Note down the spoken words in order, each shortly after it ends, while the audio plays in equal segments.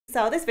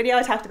So this video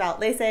I talked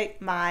about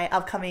LASIK, my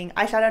upcoming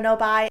eyeshadow no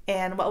buy,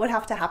 and what would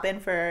have to happen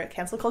for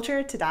cancel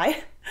culture to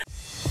die.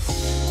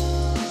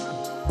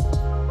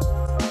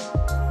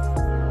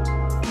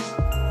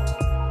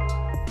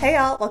 Hey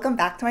y'all, welcome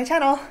back to my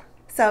channel.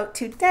 So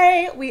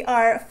today we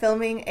are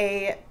filming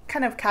a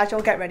kind of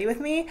casual get ready with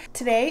me.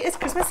 Today is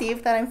Christmas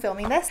Eve that I'm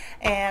filming this,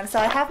 and so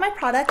I have my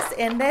products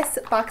in this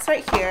box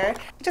right here.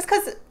 Just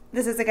because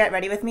this is a get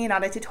ready with me,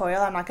 not a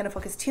tutorial, I'm not going to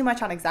focus too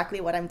much on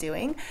exactly what I'm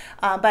doing.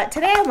 But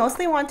today I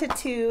mostly wanted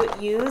to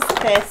use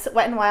this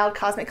Wet n Wild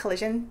Cosmic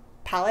Collision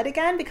palette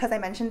again because I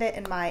mentioned it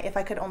in my if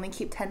I could only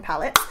keep 10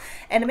 palettes,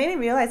 and it made me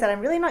realize that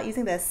I'm really not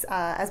using this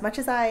as much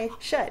as I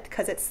should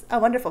because it's a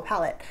wonderful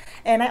palette.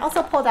 And I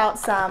also pulled out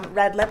some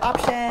red lip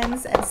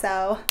options, and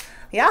so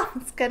yeah,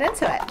 let's get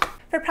into it.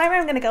 For primer,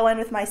 I'm going to go in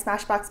with my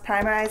Smashbox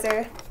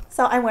Primerizer.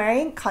 So I'm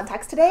wearing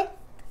contacts today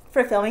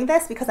for filming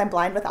this because I'm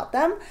blind without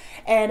them,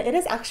 and it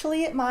is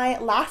actually my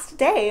last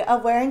day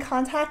of wearing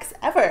contacts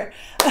ever.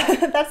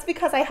 That's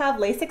because I have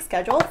LASIK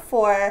scheduled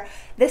for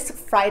this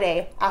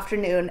Friday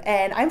afternoon,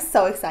 and I'm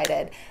so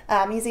excited.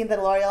 I'm using the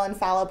L'Oreal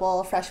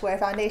Infallible Fresh Wear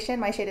Foundation.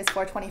 My shade is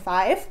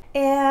 425,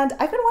 and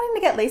I've been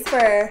wanting to get LASIK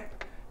for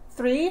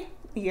 3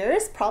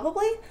 years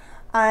probably,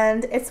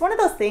 and it's one of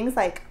those things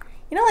like,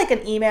 you know, like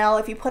an email,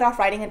 if you put off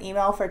writing an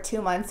email for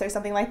 2 months or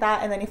something like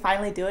that, and then you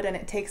finally do it and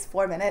it takes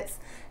 4 minutes.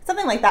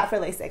 Something like that for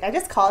LASIK. I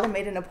just called and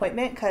made an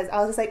appointment because I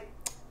was just like,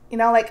 you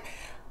know, like,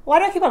 why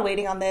do I keep on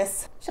waiting on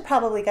this? Should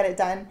probably get it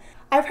done.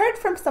 I've heard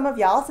from some of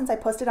y'all since I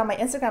posted on my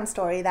Instagram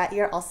story that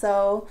you're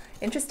also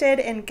interested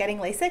in getting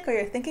LASIK or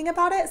you're thinking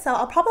about it. So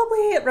I'll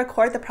probably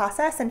record the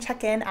process and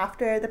check in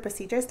after the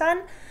procedure's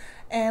done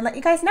and let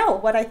you guys know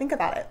what I think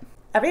about it.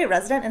 Every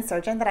resident and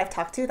surgeon that I've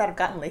talked to that have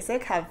gotten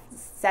LASIK have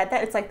said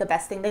that it's like the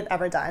best thing they've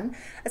ever done,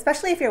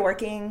 especially if you're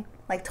working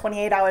like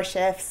 28-hour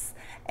shifts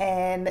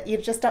and you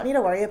just don't need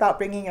to worry about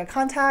bringing your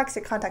contacts,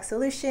 your contact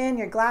solution,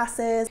 your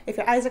glasses, if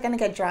your eyes are going to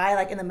get dry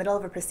like in the middle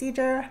of a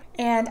procedure.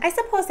 And I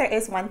suppose there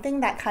is one thing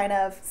that kind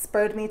of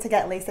spurred me to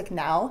get LASIK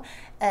now,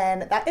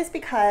 and that is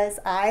because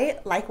I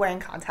like wearing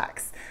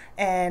contacts.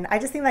 And I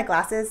just think that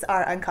glasses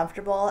are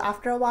uncomfortable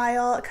after a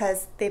while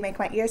because they make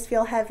my ears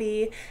feel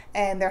heavy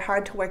and they're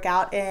hard to work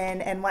out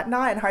in and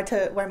whatnot and hard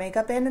to wear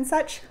makeup in and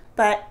such.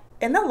 But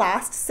in the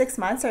last 6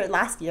 months or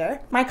last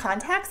year, my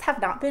contacts have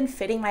not been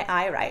fitting my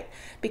eye right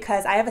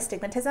because I have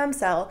astigmatism.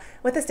 So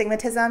with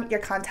astigmatism,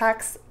 your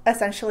contacts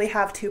essentially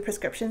have 2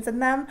 prescriptions in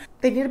them.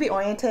 They need to be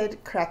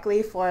oriented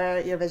correctly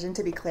for your vision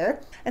to be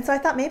clear. And so I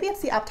thought maybe it's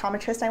the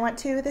optometrist I went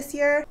to this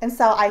year. And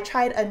so I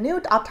tried a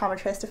new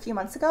optometrist a few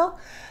months ago,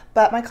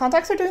 but my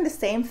contacts were doing the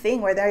same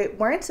thing where they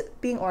weren't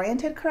being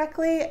oriented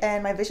correctly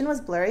and my vision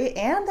was blurry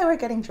and they were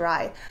getting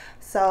dry.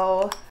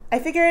 So I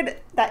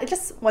figured that it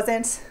just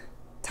wasn't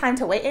time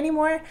to wait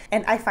anymore,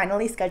 and I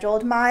finally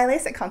scheduled my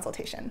LASIK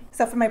consultation.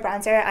 So for my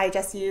bronzer, I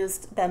just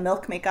used the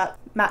Milk Makeup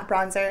matte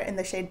bronzer in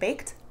the shade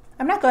Baked.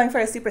 I'm not going for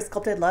a super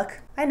sculpted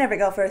look. I never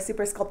go for a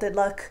super sculpted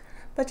look,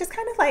 but just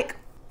kind of like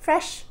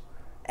fresh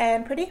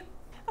and pretty.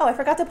 Oh, I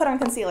forgot to put on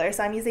concealer,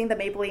 so I'm using the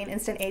Maybelline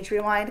Instant Age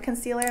Rewind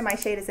concealer. My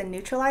shade is in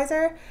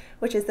Neutralizer,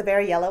 which is the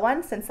very yellow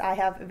one since I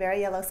have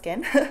very yellow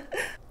skin.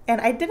 And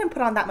I didn't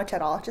put on that much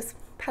at all, just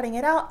patting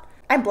it out.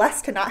 I'm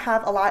blessed to not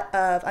have a lot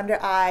of under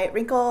eye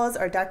wrinkles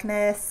or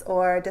darkness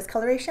or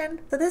discoloration.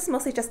 So this is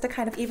mostly just to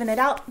kind of even it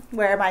out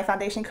where my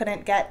foundation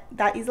couldn't get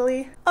that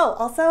easily. Oh,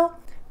 also,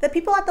 the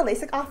people at the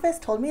LASIK office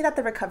told me that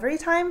the recovery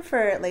time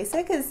for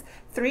LASIK is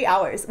 3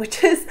 hours,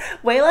 which is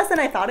way less than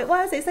I thought it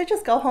was. They said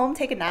just go home,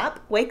 take a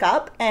nap, wake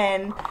up,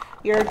 and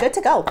you're good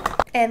to go.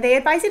 And they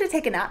advise you to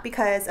take a nap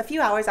because a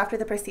few hours after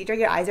the procedure,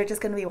 your eyes are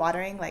just going to be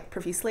watering like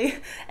profusely.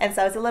 And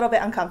so it's a little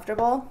bit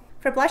uncomfortable.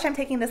 For blush, I'm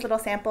taking this little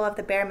sample of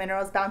the Bare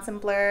Minerals Bounce and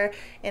Blur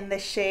in the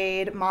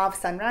shade Mauve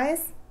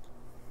Sunrise.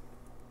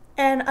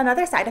 And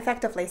another side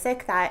effect of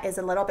LASIK that is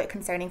a little bit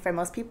concerning for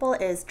most people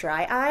is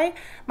dry eye.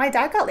 My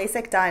dad got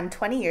LASIK done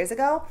 20 years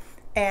ago,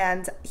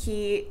 and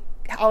he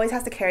always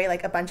has to carry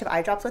like a bunch of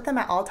eye drops with him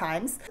at all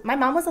times. My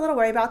mom was a little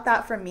worried about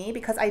that for me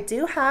because I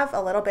do have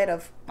a little bit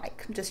of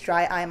like just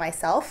dry eye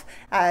myself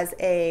as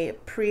a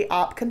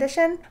pre-op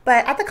condition.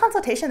 But at the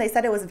consultation, they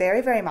said it was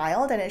very, very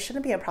mild and it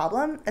shouldn't be a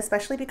problem,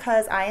 especially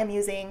because I am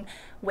using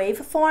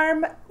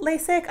waveform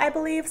LASIK, I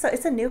believe. So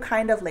it's a new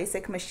kind of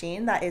LASIK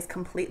machine that is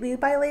completely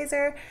by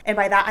laser. And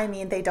by that, I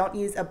mean they don't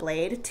use a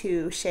blade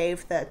to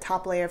shave the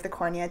top layer of the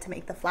cornea to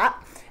make the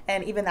flap.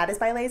 And even that is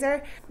by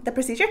laser. The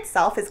procedure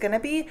itself is going to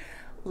be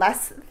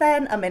less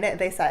than a minute,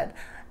 they said.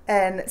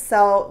 And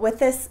so with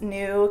this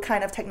new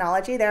kind of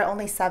technology, there are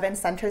only 7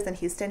 centers in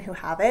Houston who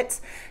have it.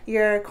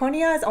 Your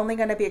cornea is only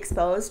going to be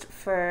exposed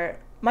for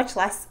much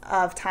less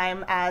of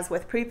time as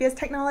with previous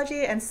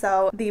technology, and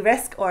so the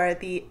risk or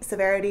the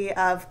severity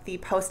of the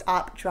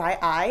post-op dry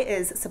eye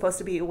is supposed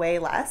to be way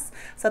less.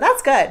 So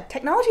that's good.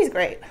 Technology is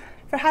great.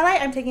 For highlight,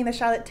 I'm taking the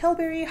Charlotte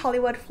Tilbury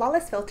Hollywood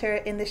Flawless Filter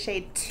in the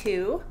shade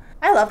 2.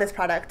 I love this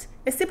product.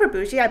 It's super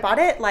bougie. I bought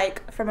it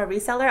like from a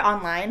reseller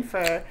online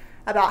for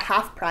about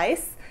half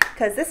price.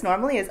 because this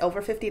normally is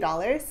over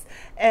 $50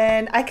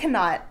 and I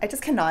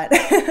just cannot.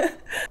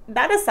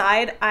 That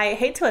aside, I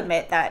hate to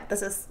admit that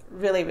this is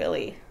really,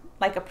 really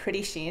like a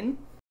pretty sheen.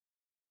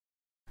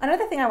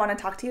 Another thing I want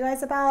to talk to you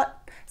guys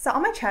about, so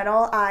on my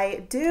channel,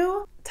 I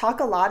do talk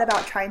a lot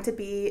about trying to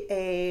be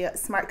a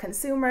smart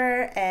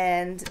consumer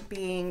and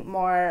being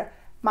more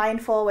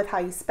mindful with how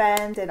you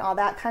spend and all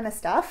that kind of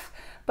stuff,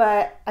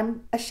 but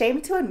I'm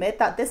ashamed to admit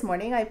that this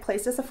morning I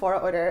placed a Sephora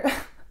order.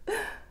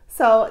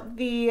 So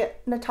the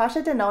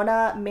Natasha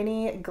Denona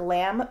Mini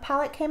Glam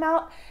palette came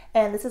out,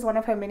 and this is one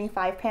of her mini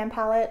 5-pan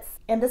palettes,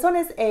 and this one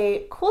is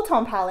a cool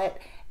tone palette.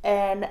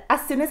 And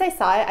as soon as I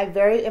saw it, I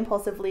very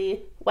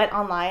impulsively went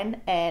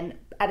online and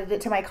added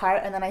it to my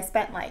cart, and then I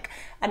spent like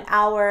an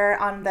hour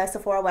on the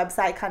Sephora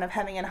website kind of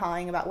hemming and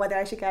hawing about whether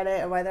I should get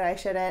it or whether I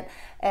shouldn't,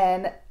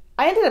 and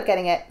I ended up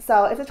getting it.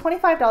 So it's a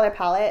 $25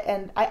 palette,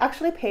 and I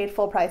actually paid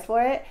full price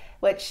for it,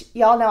 which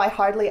y'all know I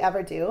hardly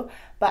ever do,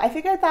 but I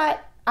figured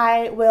that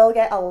I will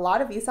get a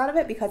lot of use out of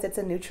it because it's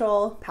a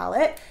neutral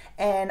palette,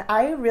 and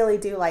I really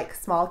do like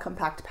small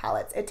compact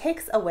palettes. It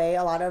takes away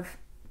a lot of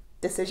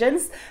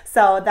decisions,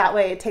 so that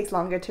way it takes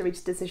longer to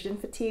reach decision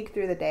fatigue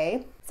through the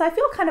day. So I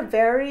feel kind of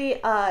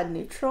very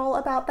neutral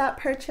about that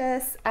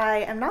purchase.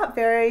 I'm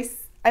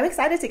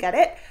excited to get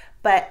it,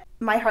 but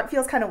my heart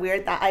feels kind of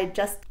weird that I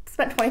just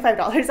spent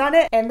 $25 on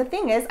it. And the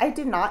thing is, I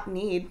do not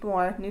need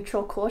more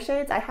neutral cool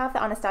shades. I have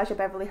the Anastasia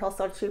Beverly Hills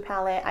Sultry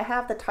palette. I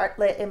have the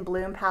Tartelette in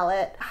Bloom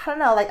palette. I don't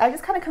know, like I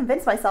just kind of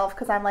convinced myself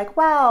because I'm like,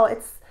 wow,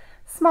 it's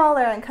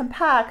smaller and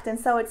compact and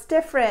so it's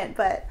different,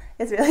 but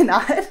it's really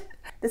not.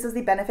 This is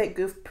the Benefit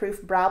Goof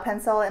Proof Brow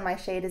Pencil, and my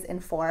shade is in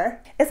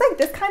 4. It's like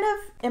this kind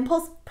of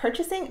impulse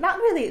purchasing, not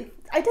really,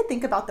 I did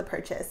think about the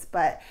purchase,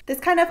 but this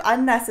kind of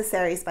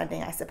unnecessary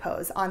spending, I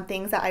suppose, on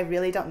things that I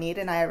really don't need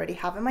and I already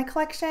have in my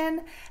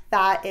collection,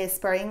 that is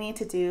spurring me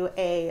to do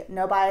a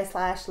no buy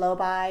 / low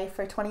buy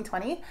for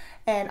 2020.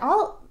 And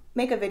I'll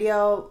make a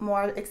video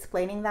more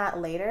explaining that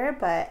later,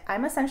 but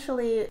I'm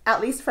essentially,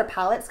 at least for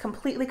palettes,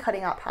 completely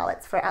cutting out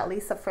palettes for at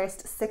least the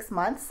first 6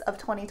 months of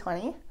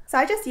 2020. So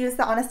I just used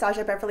the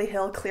Anastasia Beverly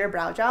Hills Clear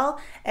Brow Gel,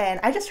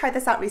 and I just tried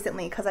this out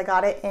recently because I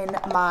got it in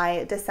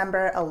my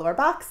December Allure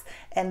box,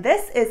 and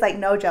this is like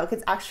no joke.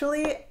 It's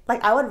actually,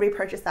 like I would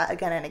repurchase that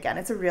again and again.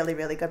 It's a really,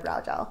 really good brow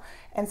gel.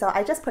 And so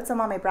I just put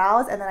some on my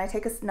brows, and then I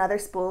take another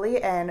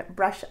spoolie and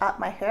brush up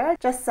my hair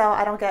just so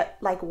I don't get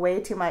like way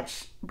too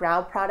much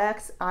brow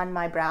product on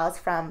my brows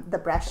from the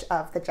brush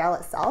of the gel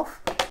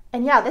itself.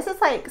 And yeah, this is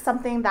like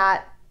something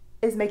that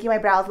is making my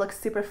brows look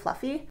super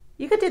fluffy.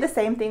 You could do the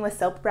same thing with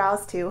soap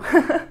brows too,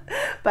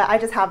 but I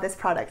just have this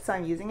product, so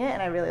I'm using it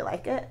and I really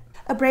like it.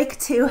 A break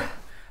to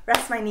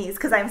rest my knees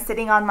because I'm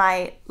sitting on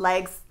my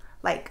legs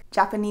like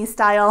Japanese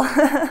style,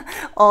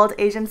 old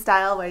Asian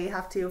style, where you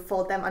have to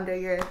fold them under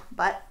your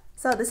butt.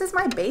 So this is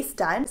my base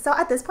done. So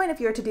at this point, if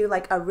you were to do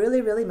like a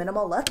really, really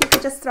minimal look, you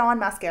could just throw on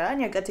mascara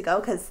and you're good to go,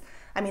 because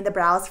I mean the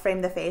brows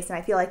frame the face, and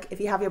I feel like if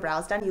you have your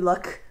brows done, you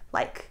look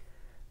like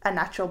a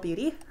natural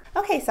beauty.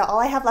 Okay, so all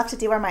I have left to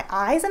do are my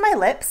eyes and my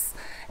lips.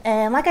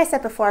 And like I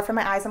said before, for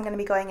my eyes, I'm going to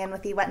be going in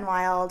with the Wet n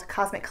Wild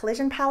Cosmic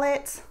Collision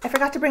palette. I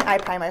forgot to bring eye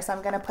primer, so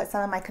I'm going to put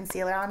some of my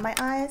concealer on my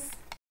eyes.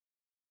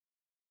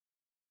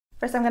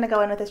 First, I'm going to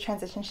go in with this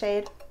transition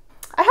shade.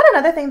 I had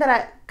another thing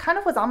that kind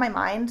of was on my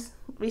mind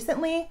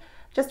recently,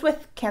 just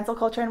with cancel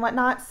culture and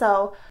whatnot.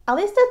 So at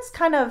least it's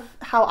kind of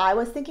how I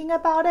was thinking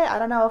about it. I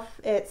don't know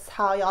if it's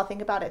how y'all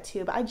think about it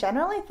too, but I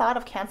generally thought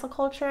of cancel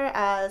culture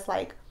as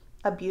like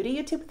a beauty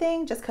YouTube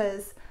thing, just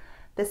because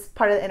this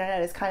part of the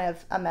internet is kind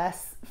of a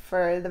mess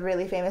for the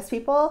really famous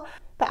people.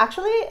 But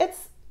actually,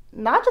 it's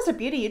not just a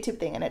beauty YouTube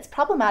thing, and it's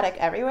problematic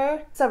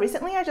everywhere. So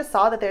recently I just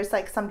saw that there's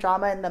like some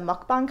drama in the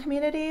mukbang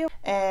community,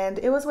 and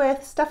it was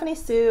with Stephanie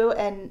Sue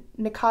and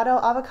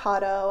Nikocado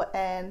Avocado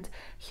and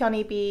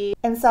Hyuni B.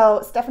 And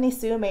so Stephanie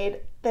Sue made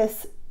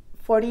this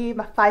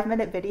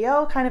 45-minute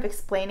video kind of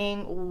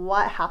explaining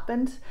what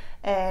happened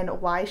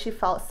and why she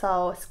felt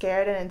so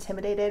scared and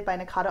intimidated by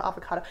Nikocado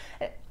Avocado.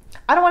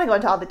 I don't want to go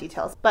into all the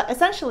details, but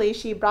essentially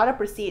she brought up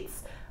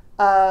receipts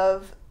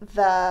of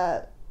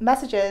the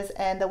messages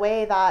and the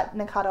way that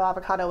Nikocado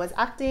Avocado was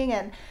acting,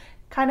 and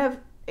kind of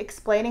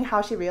explaining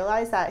how she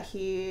realized that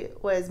he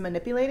was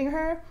manipulating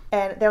her.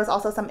 And there was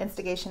also some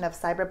instigation of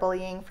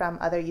cyberbullying from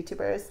other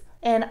YouTubers.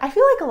 And I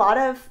feel like a lot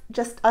of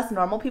just us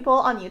normal people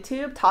on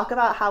YouTube talk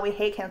about how we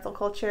hate cancel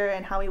culture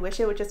and how we wish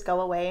it would just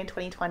go away in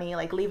 2020,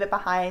 like leave it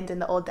behind in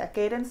the old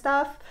decade and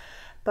stuff.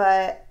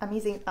 But I'm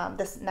using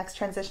this next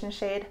transition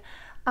shade.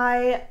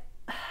 I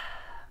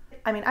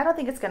mean, I don't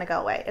think it's gonna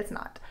go away. It's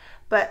not.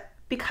 But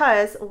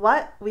because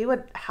what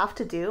would have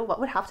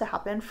to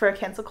happen for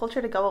cancel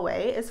culture to go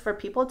away is for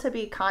people to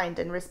be kind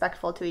and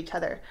respectful to each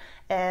other.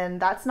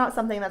 And that's not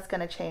something that's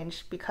gonna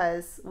change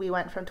because we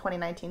went from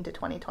 2019 to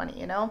 2020,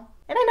 you know?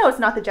 And I know it's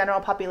not the general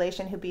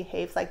population who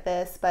behaves like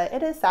this, but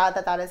it is sad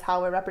that that is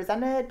how we're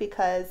represented,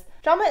 because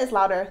drama is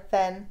louder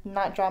than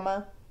not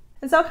drama.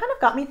 And so it kind of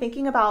got me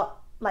thinking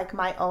about like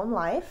my own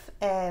life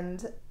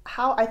and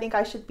how I think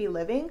I should be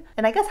living,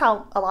 and I guess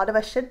how a lot of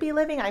us should be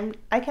living.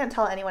 I can't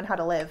tell anyone how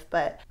to live,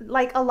 but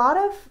like a lot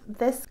of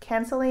this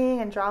canceling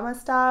and drama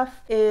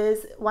stuff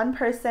is one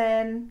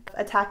person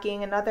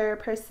attacking another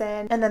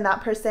person and then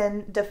that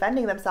person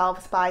defending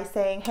themselves by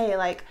saying, hey,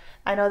 like,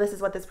 I know this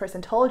is what this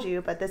person told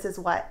you, but this is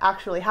what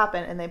actually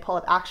happened, and they pull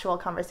up actual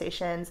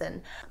conversations.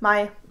 And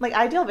my like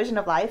ideal vision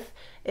of life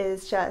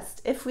is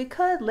just if we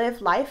could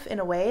live life in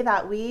a way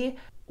that we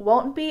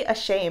won't be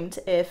ashamed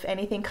if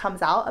anything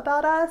comes out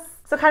about us.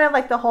 So kind of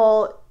like the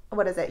whole,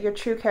 what is it, your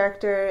true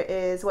character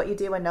is what you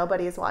do when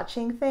nobody is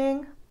watching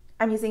thing.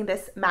 I'm using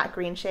this matte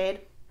green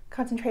shade.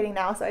 Concentrating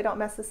now so I don't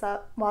mess this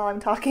up while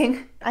I'm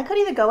talking. I could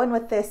either go in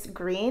with this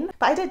green,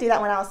 but I did do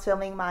that when I was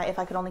filming my If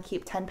I Could Only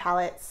Keep 10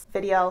 Palettes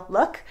video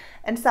look.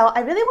 And so I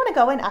really want to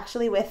go in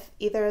actually with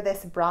either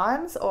this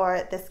bronze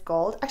or this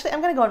gold. Actually,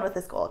 I'm going to go in with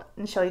this gold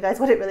and show you guys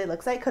what it really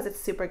looks like because it's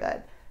super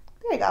good.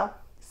 There you go.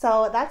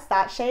 So that's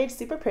that shade,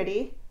 super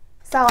pretty.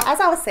 So as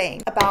I was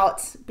saying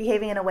about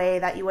behaving in a way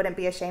that you wouldn't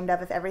be ashamed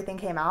of if everything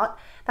came out,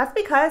 that's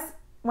because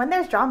when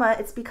there's drama,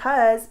 it's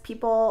because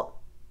people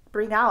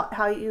bring out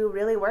how you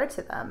really were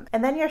to them.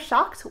 And then you're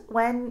shocked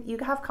when you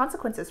have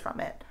consequences from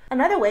it.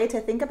 Another way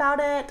to think about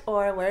it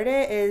or word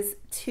it is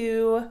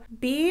to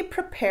be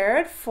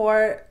prepared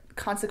for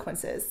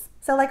consequences.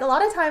 So like a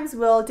lot of times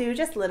we'll do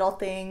just little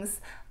things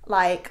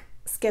like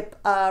skip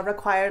a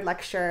required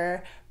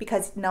lecture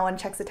because no one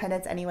checks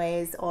attendance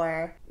anyways,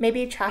 or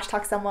maybe trash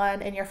talk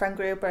someone in your friend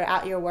group or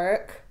at your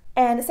work.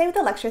 And say with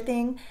the lecture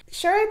thing,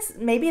 sure, it's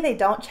maybe they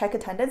don't check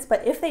attendance,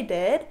 but if they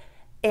did,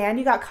 and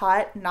you got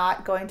caught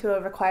not going to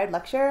a required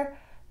lecture,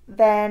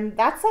 then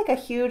that's like a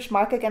huge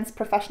mark against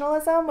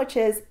professionalism, which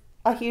is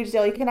a huge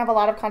deal. You can have a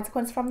lot of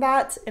consequence from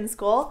that in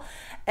school.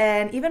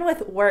 And even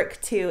with work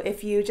too,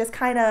 if you just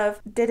kind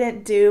of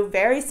didn't do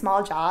very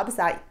small jobs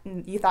that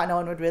you thought no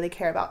one would really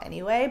care about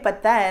anyway,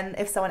 but then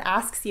if someone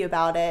asks you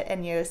about it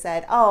and you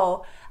said,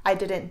 oh, I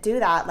didn't do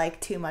that like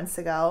 2 months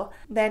ago,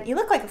 then you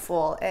look like a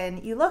fool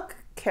and you look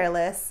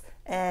careless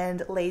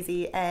and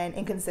lazy and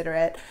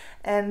inconsiderate.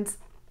 And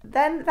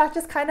then that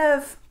just kind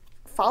of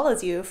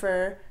follows you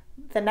for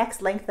the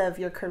next length of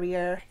your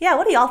career. Yeah,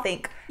 what do y'all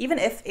think? Even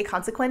if a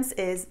consequence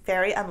is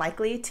very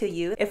unlikely to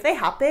you, if they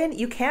happen,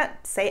 you can't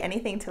say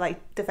anything to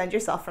like defend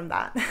yourself from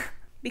that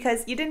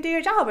because you didn't do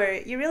your job, or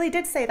you really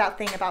did say that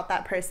thing about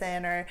that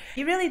person, or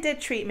you really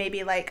did treat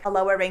maybe like a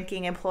lower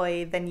ranking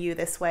employee than you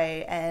this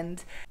way,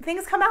 and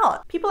things come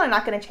out. People are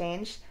not going to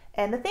change.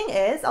 And the thing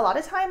is, a lot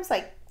of times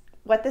like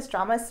what this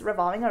drama is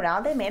revolving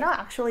around, they may not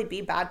actually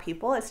be bad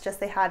people. It's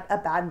just they had a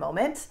bad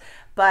moment,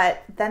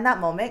 but then that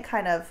moment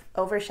kind of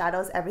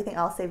overshadows everything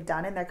else they've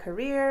done in their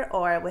career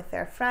or with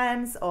their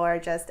friends or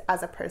just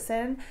as a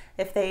person.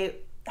 If they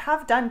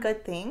have done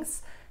good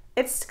things,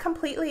 it's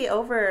completely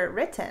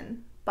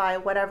overwritten by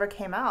whatever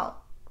came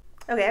out.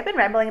 Okay, I've been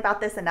rambling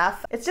about this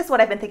enough. It's just what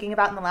I've been thinking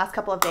about in the last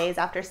couple of days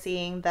after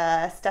seeing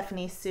the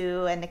Stephanie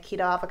Sue and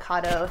Nikocado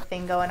Avocado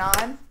thing going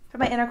on. For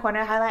my inner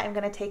corner highlight, I'm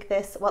going to take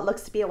this, what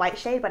looks to be a white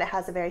shade, but it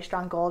has a very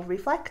strong gold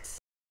reflect.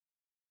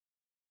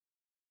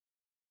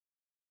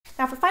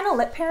 Now for final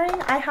lip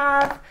pairing, I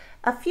have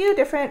a few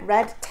different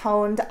red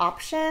toned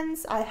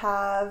options. I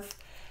have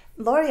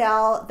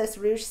L'Oreal, this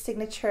Rouge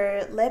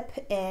Signature lip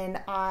in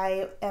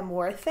I Am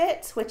Worth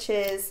It, which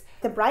is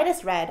the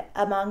brightest red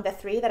among the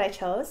three that I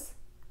chose.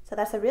 So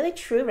that's a really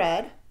true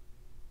red.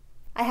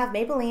 I have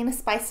Maybelline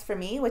Spice For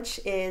Me, which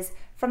is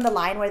from the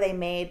line where they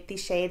made the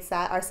shades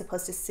that are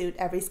supposed to suit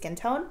every skin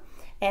tone.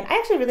 And I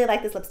actually really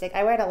like this lipstick.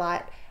 I wear it a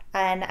lot,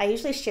 and I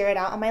usually sheer it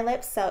out on my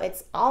lips, so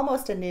it's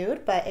almost a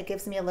nude, but it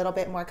gives me a little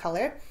bit more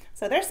color.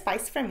 So there's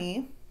Spice For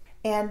Me.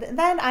 And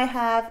then I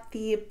have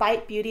the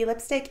Bite Beauty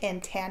lipstick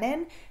in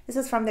Tannin. This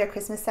is from their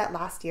Christmas set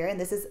last year, and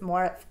this is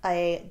more of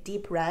a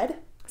deep red.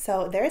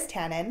 So there's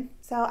Tannin.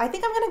 So I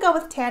think I'm gonna go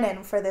with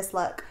Tannin for this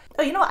look.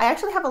 Oh, you know what? I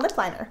actually have a lip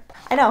liner.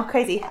 I know,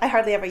 crazy. I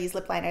hardly ever use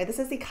lip liner. This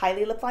is the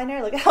Kylie lip liner.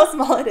 Look at how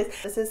small it is.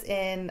 This is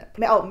in,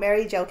 oh,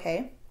 Mary Jo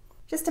K.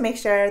 Just to make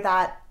sure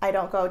that I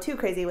don't go too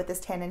crazy with this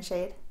Tannin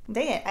shade.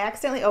 Dang it, I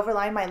accidentally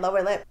overlined my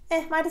lower lip.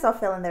 Might as well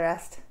fill in the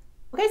rest.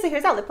 Okay, so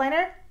here's that lip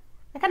liner.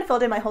 I kind of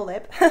filled in my whole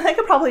lip. I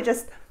could probably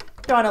just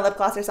throw on a lip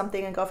gloss or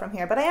something and go from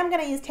here, but I am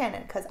gonna use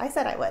Tannin because I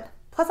said I would.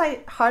 Plus,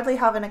 I hardly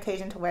have an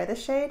occasion to wear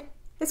this shade.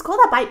 It's cool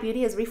that Bite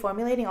Beauty is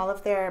reformulating all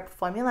of their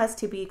formulas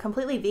to be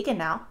completely vegan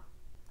now.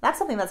 That's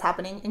something that's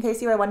happening, in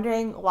case you were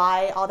wondering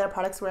why all their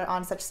products were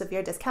on such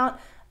severe discount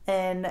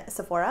in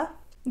Sephora.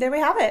 There we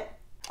have it.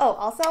 Oh,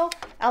 also,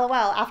 LOL,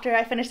 after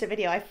I finished the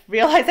video, I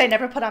realized I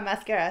never put on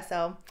mascara,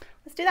 so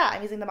let's do that.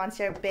 I'm using the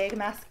Monster Big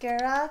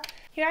Mascara.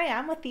 Here I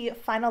am with the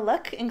final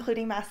look,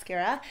 including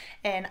mascara,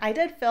 and I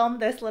did film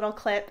this little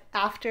clip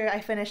after I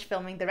finished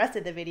filming the rest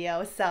of the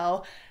video,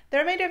 so the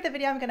remainder of the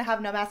video I'm going to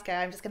have no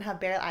mascara. I'm just going to have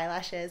bare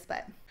eyelashes,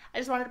 but I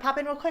just wanted to pop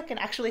in real quick and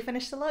actually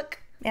finish the look.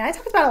 And I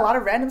talked about a lot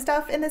of random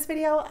stuff in this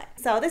video.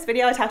 So this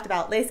video I talked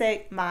about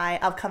LASIK, my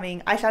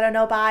upcoming eyeshadow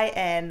no-buy,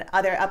 and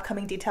other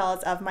upcoming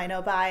details of my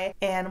no-buy,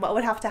 and what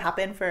would have to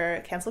happen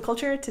for cancel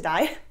culture to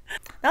die.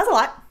 That was a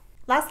lot.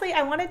 Lastly,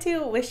 I wanted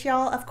to wish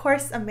y'all, of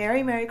course, a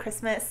Merry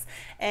Christmas.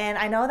 And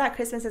I know that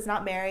Christmas is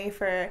not merry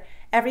for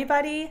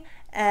everybody.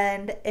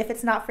 And if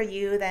it's not for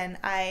you, then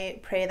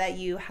I pray that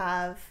you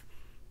have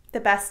the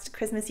best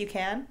Christmas you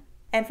can.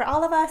 And for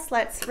all of us,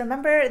 let's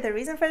remember the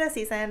reason for the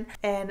season,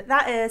 and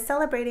that is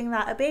celebrating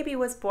that a baby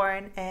was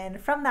born, and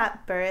from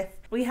that birth,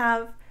 we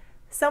have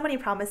so many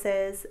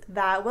promises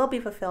that will be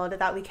fulfilled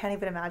that we can't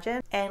even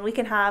imagine. And we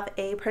can have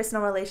a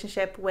personal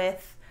relationship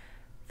with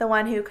the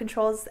one who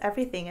controls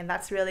everything, and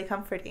that's really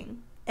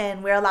comforting.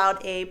 And we're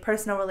allowed a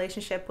personal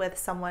relationship with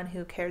someone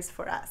who cares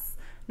for us,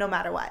 no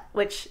matter what,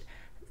 which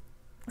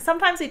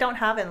sometimes we don't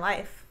have in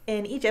life.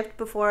 In Egypt,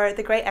 before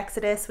the Great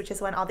Exodus, which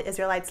is when all the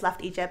Israelites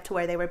left Egypt to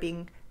where they were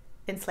being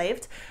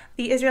enslaved,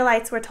 the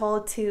Israelites were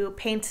told to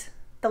paint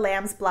the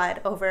lamb's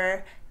blood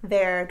over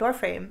their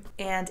doorframe.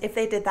 And if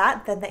they did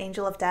that, then the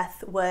angel of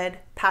death would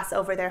pass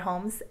over their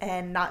homes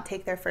and not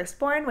take their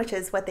firstborn, which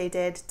is what they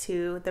did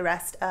to the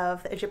rest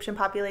of the Egyptian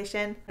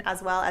population,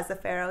 as well as the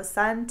Pharaoh's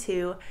son,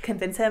 to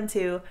convince him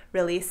to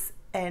release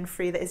and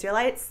free the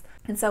Israelites.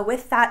 And so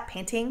with that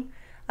painting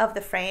of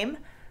the frame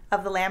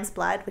of the lamb's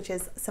blood, which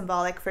is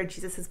symbolic for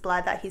Jesus's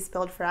blood that he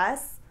spilled for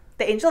us,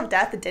 the angel of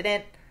death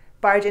didn't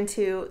barge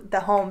into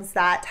the homes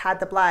that had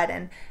the blood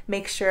and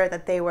make sure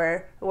that they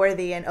were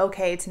worthy and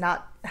okay to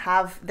not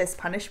have this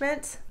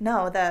punishment.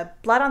 No, the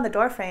blood on the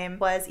doorframe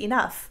was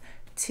enough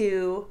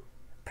to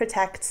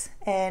protect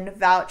and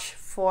vouch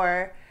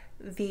for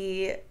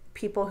the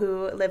people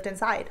who lived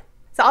inside.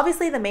 So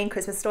obviously the main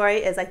Christmas story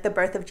is like the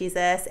birth of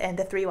Jesus, and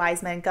the three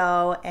wise men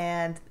go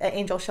and an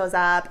angel shows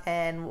up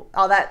and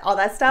all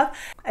that stuff.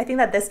 I think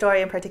that this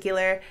story in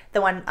particular,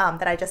 the one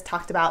that I just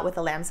talked about with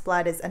the lamb's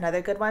blood, is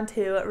another good one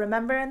to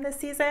remember in this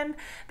season,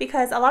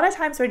 because a lot of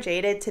times we're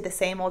jaded to the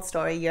same old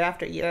story year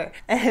after year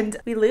and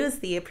we lose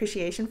the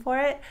appreciation for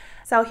it.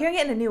 So hearing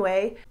it in a new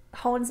way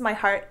hones my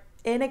heart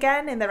in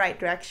again in the right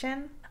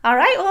direction. All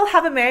right, well,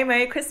 have a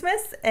Merry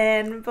Christmas.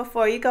 And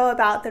before you go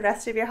about the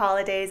rest of your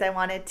holidays, I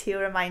wanted to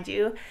remind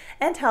you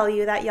and tell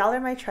you that y'all are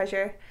my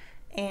treasure,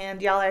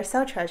 and y'all are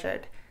so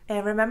treasured.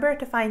 And remember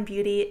to find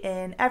beauty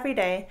in every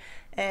day,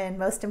 and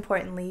most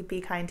importantly,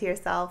 be kind to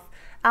yourself.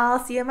 I'll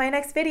see you in my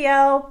next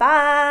video.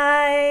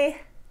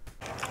 Bye!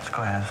 Let's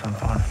go have some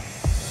fun.